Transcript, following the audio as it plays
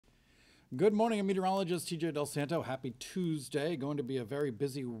Good morning, I'm meteorologist TJ Del Santo. Happy Tuesday. Going to be a very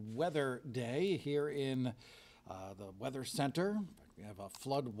busy weather day here in the Weather Center. We have a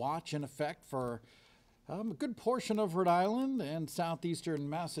flood watch in effect for a good portion of Rhode Island and southeastern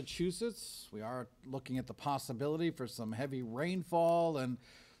Massachusetts. We are looking at the possibility for some heavy rainfall and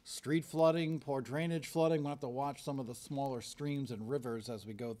street flooding, poor drainage flooding. We'll have to watch some of the smaller streams and rivers as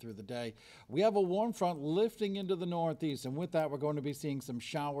we go through the day. We have a warm front lifting into the northeast, and with that, we're going to be seeing some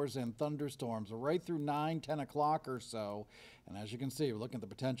showers and thunderstorms right through 10 o'clock or so. And as you can see, we're looking at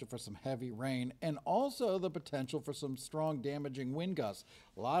the potential for some heavy rain and also the potential for some strong damaging wind gusts.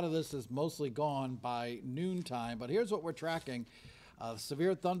 A lot of this is mostly gone by noontime, but here's what we're tracking.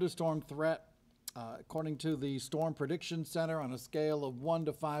 Severe thunderstorm threat. According to the Storm Prediction Center, on a scale of 1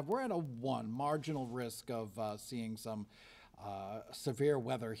 to 5, we're at a 1, marginal risk of seeing some severe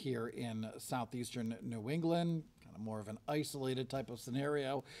weather here in southeastern New England, kind of more of an isolated type of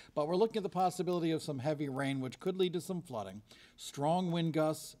scenario. But we're looking at the possibility of some heavy rain, which could lead to some flooding, strong wind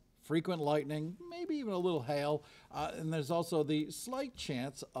gusts, frequent lightning, maybe even a little hail, and there's also the slight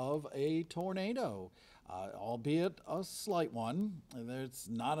chance of a tornado. Albeit a slight one. It's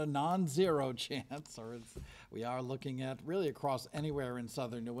not a non-zero chance, we are looking at really across anywhere in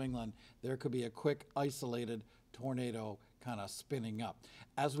southern New England, there could be a quick isolated tornado kind of spinning up.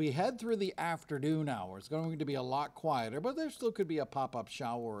 As we head through the afternoon hours, it's going to be a lot quieter, but there still could be a pop-up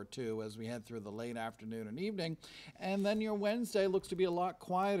shower or two as we head through the late afternoon and evening. And then your Wednesday looks to be a lot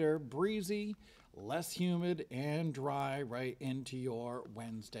quieter, breezy, less humid and dry right into your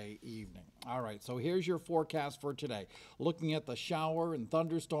Wednesday evening. All right, so here's your forecast for today. Looking at the shower and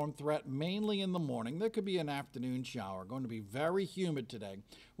thunderstorm threat mainly in the morning. There could be an afternoon shower. Going to be very humid today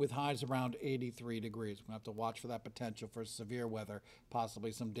with highs around 83 degrees. We'll have to watch for that potential for severe weather,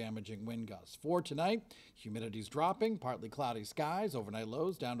 possibly some damaging wind gusts. For tonight, humidity's dropping, partly cloudy skies, overnight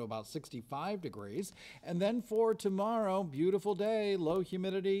lows down to about 65 degrees. And then for tomorrow, beautiful day, low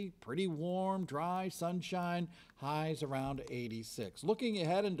humidity, pretty warm, dry, sunshine, highs around 86. Looking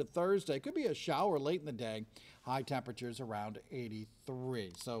ahead into Thursday, could be a shower late in the day, high temperatures around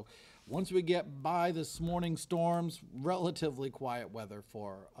 83. So once we get by this morning's storms, relatively quiet weather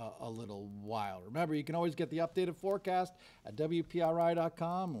for a little while. Remember, you can always get the updated forecast at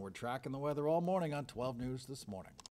WPRI.com. We're tracking the weather all morning on 12 News This Morning.